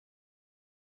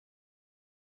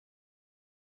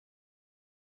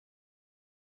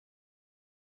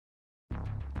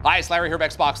Hi, it's Larry here,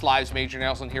 Xbox Live's Major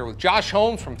Nelson here with Josh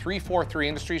Holmes from 343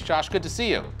 Industries. Josh, good to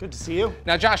see you. Good to see you.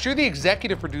 Now, Josh, you're the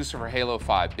executive producer for Halo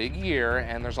 5. Big year,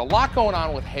 and there's a lot going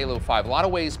on with Halo 5. A lot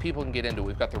of ways people can get into it.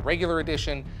 We've got the regular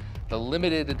edition, the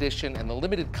limited edition, and the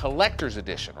limited collector's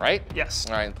edition, right? Yes.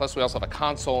 All right, and plus we also have a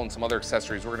console and some other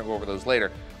accessories. We're gonna go over those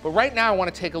later. But right now I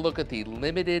wanna take a look at the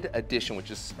limited edition,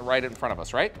 which is right in front of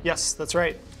us, right? Yes, that's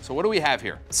right. So what do we have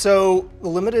here? So the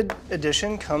limited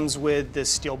edition comes with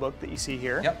this steelbook that you see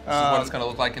here. Yep, this is what it's gonna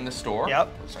look like in the store. Yep.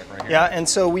 Looks like right here. Yeah, and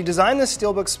so we designed this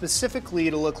steelbook specifically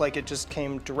to look like it just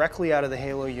came directly out of the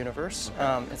Halo universe.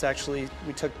 Okay. It's actually,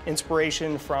 we took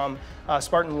inspiration from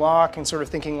Spartan Locke and sort of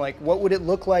thinking like, what would it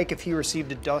look like if he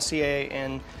received a dossier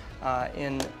in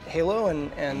Halo,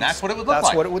 and that's what it would look like.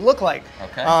 That's what it would look like.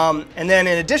 Okay. And then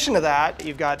in addition to that,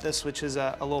 you've got this, which is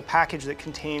a little package that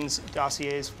contains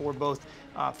dossiers for both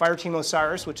Fireteam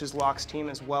Osiris, which is Locke's team,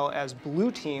 as well as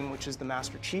Blue Team, which is the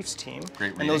Master Chief's team. Great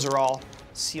reading. And those are all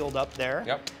sealed up there.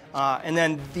 Yep. And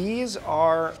then these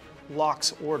are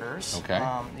Locke's orders. Okay.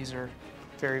 These are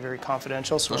very, very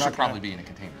confidential. So Those we're should not probably be in a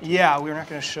container. Yeah, we're not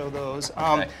going to show those.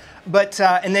 Okay.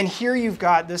 And then here you've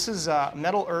got, this is a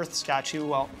Metal Earth statue.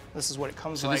 Well, this is what it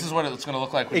comes like. So this is what it's going to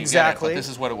look like when Exactly. you get it, but this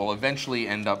is what it will eventually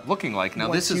end up looking like. Now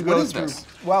Once this is, you what go is through, this?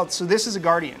 Well, so this is a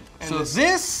Guardian. And So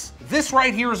this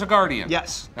right here is a Guardian.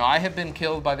 Yes. Now I have been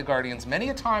killed by the Guardians many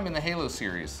a time in the Halo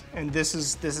series. And this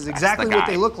is exactly the what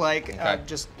guy. they look like, Okay.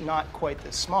 just not quite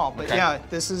this small. But Okay. yeah,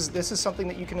 this is something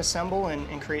that you can assemble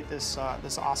and create this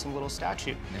this awesome little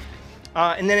statue.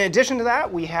 And then in addition to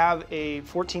that, we have a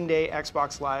 14-day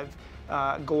Xbox Live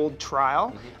Gold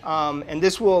trial. And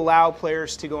this will allow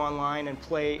players to go online and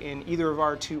play in either of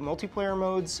our two multiplayer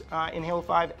modes in Halo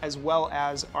 5, as well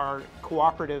as our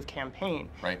cooperative campaign.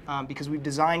 Right. Because we've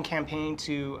designed campaign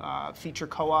to feature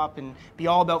co-op and be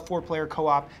all about 4-player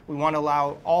co-op. We want to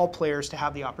allow all players to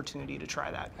have the opportunity to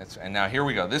try that. And now here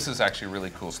we go. This is actually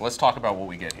really cool. So let's talk about what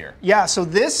we get here. Yeah, so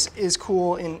this is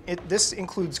cool. This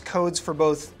includes codes for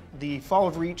both the Fall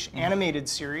of Reach animated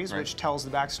series, which tells the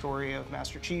backstory of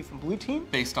Master Chief and Blue Team.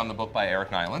 Based on the book by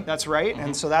Eric Nyland. That's right,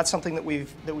 and so that's something that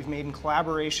we've made in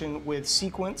collaboration with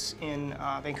Sequence in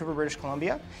Vancouver, British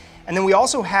Columbia. And then we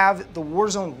also have the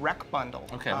Warzone Rec Bundle.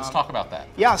 Okay, let's talk about that.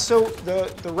 Yeah, so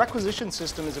the requisition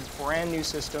system is a brand new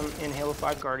system in Halo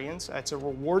 5 Guardians. It's a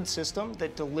reward system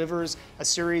that delivers a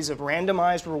series of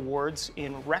randomized rewards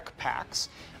in rec packs.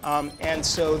 And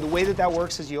so the way that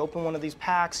works is you open one of these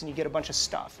packs and you get a bunch of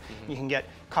stuff. You can get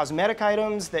cosmetic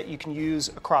items that you can use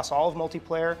across all of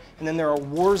multiplayer, and then there are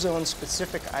Warzone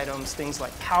specific items, things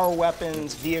like power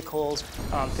weapons, vehicles,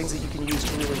 things that you can use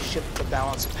to really shift the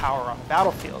balance of power on the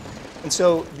battlefield. And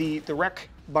so the rec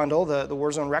bundle, the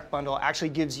Warzone Rec Bundle, actually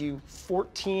gives you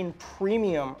 14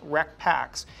 premium rec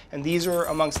packs. And these are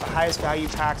amongst the highest value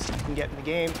packs that you can get in the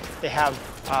game. They have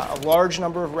a large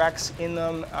number of recs in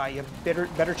them. You have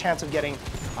better chance of getting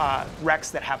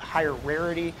recs that have higher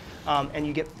rarity. And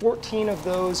you get 14 of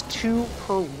those, 2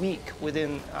 per week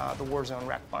within the Warzone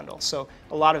Rec Bundle. So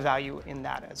a lot of value in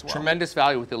that as well. Tremendous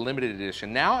value with the limited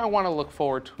edition. Now I want to look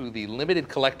forward to the limited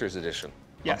collector's edition.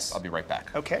 Yes. I'll be right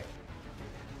back. Okay.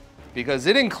 Because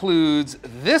it includes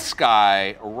this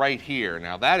guy right here.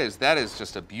 Now that is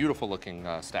just a beautiful looking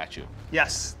statue.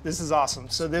 Yes, this is awesome.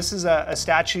 So this is a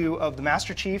statue of the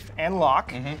Master Chief and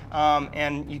Locke,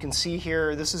 and you can see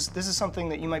here this is something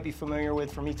that you might be familiar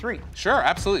with from E3. Sure,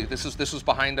 absolutely. This was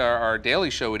behind our daily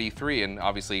show at E3, and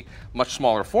obviously much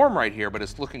smaller form right here, but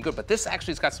it's looking good. But this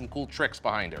actually's got some cool tricks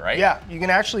behind it, right? Yeah, you can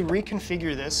actually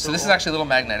reconfigure this. So this is actually a little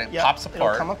magnetic, pops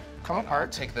apart. It'll come apart. I'll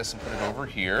take this and put it over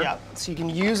here. Yeah, so you can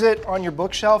use it on your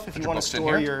bookshelf if you want to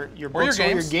store your books or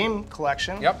your game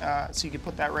collection. Yep. So you can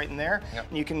put that right in there. Yep.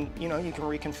 And you can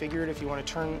reconfigure it if you want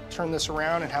to turn this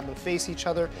around and have them face each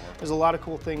other. There's a lot of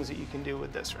cool things that you can do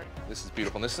with this, right? This is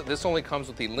beautiful. And this only comes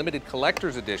with the limited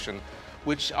collector's edition,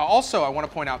 which also I want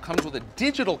to point out comes with a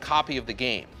digital copy of the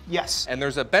game. Yes. And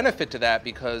there's a benefit to that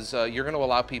because you're going to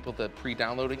allow people to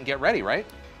pre-download it and get ready, right?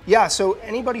 Yeah, so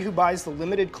anybody who buys the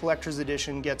limited collector's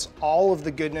edition gets all of the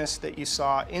goodness that you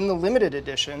saw in the limited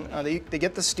edition. They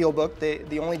get the steelbook.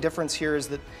 The only difference here is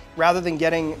that rather than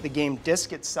getting the game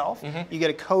disc itself, you get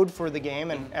a code for the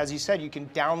game, and as you said, you can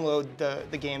download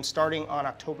the game starting on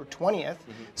October 20th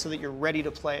so that you're ready to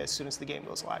play as soon as the game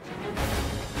goes live.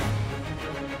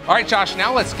 All right, Josh,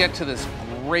 now let's get to this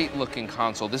great looking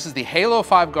console. This is the Halo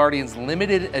 5 Guardians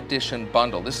limited edition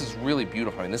bundle. This is really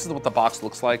beautiful. I mean, this is what the box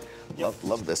looks like.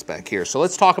 Love this back here. So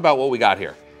let's talk about what we got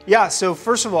here. Yeah, so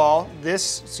first of all,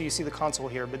 so you see the console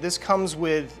here, but this comes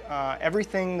with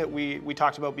everything that we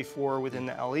talked about before within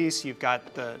the LE. So you've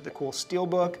got the cool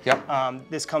steelbook. Yep.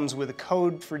 This comes with a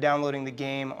code for downloading the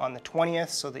game on the 20th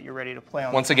so that you're ready to play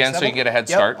on Once the 27th. again, so you get a head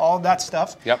start. Yep, all of that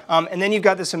stuff. Yep. And then you've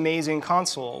got this amazing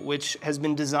console, which has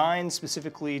been designed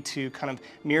specifically to kind of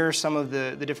mirror some of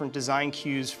the different design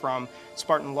cues from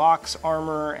Spartan Locke's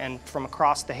armor and from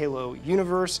across the Halo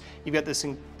universe. You've got this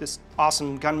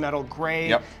awesome gunmetal gray.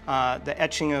 Yep. The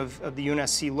etching of the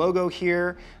UNSC logo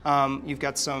here. You've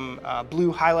got some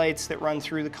blue highlights that run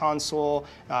through the console,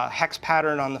 hex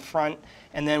pattern on the front.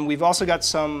 And then we've also got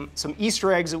some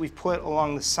Easter eggs that we've put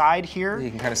along the side here. You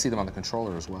can kind of see them on the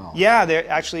controller as well. Yeah, they're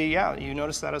actually, yeah, you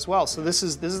notice that as well. So this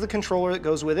is the controller that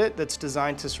goes with it that's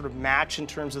designed to sort of match in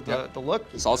terms of the look.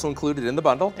 It's also included in the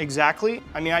bundle. Exactly.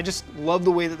 I mean, I just love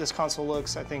the way that this console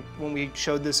looks. I think when we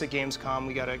showed this at Gamescom,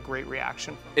 we got a great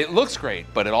reaction. It looks great,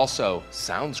 but it also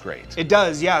sounds great. It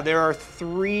does, yeah. There are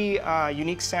 3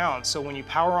 unique sounds. So when you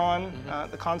power on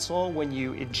the console, when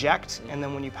you eject, and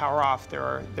then when you power off, there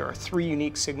are 3 unique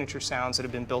signature sounds that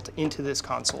have been built into this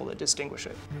console that distinguish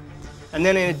it. And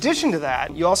then in addition to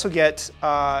that, you also get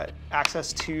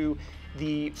access to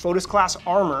the Photos class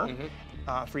armor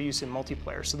for use in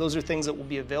multiplayer. So those are things that will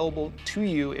be available to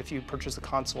you if you purchase the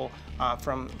console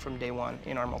from day one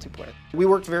in our multiplayer. We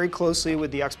worked very closely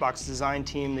with the Xbox design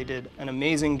team. They did an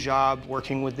amazing job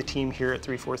working with the team here at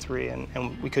 343,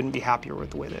 and we couldn't be happier with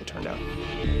the way that it turned out.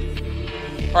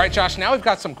 All right, Josh, now we've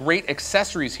got some great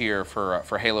accessories here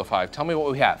for Halo 5. Tell me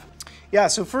what we have. Yeah,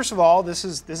 so first of all, this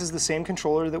is the same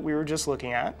controller that we were just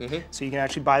looking at. So you can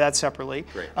actually buy that separately.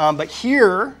 Great. But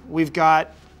here, we've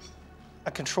got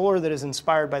a controller that is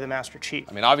inspired by the Master Chief.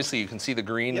 I mean, obviously you can see the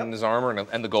green in his armor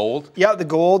and the gold. Yeah, the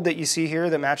gold that you see here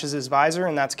that matches his visor,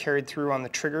 and that's carried through on the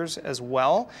triggers as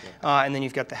well. And then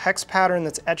you've got the hex pattern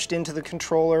that's etched into the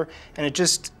controller, and it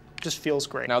just feels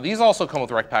great. Now, these also come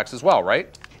with rec packs as well,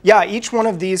 right? Yeah, each one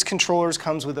of these controllers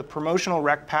comes with a promotional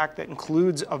rec pack that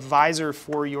includes a visor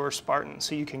for your Spartan,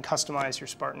 so you can customize your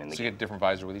Spartan in the game. So you get a different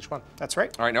visor with each one. That's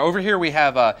right. All right, now over here we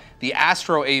have the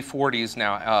Astro A40s.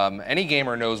 Now, any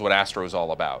gamer knows what Astro is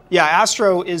all about. Yeah,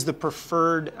 Astro is the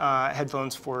preferred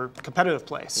headphones for competitive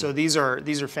play. So these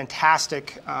are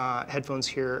fantastic headphones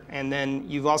here, and then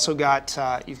you've also got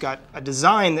a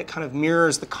design that kind of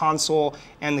mirrors the console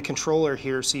and the controller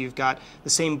here. So you've got the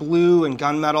same blue and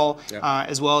gunmetal,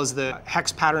 as well as the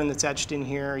hex pattern that's etched in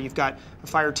here. You've got the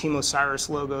Fireteam Osiris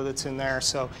logo that's in there.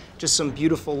 So just some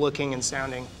beautiful looking and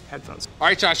sounding headphones. All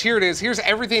right, Josh, here it is. Here's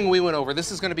everything we went over. This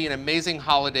is going to be an amazing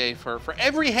holiday for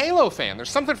every Halo fan. There's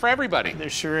something for everybody. There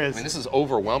sure is. I mean, this is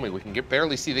overwhelming. We can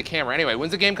barely see the camera. Anyway,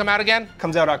 when's the game come out again?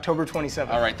 Comes out October 27th.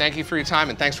 All right, thank you for your time,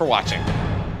 and thanks for watching.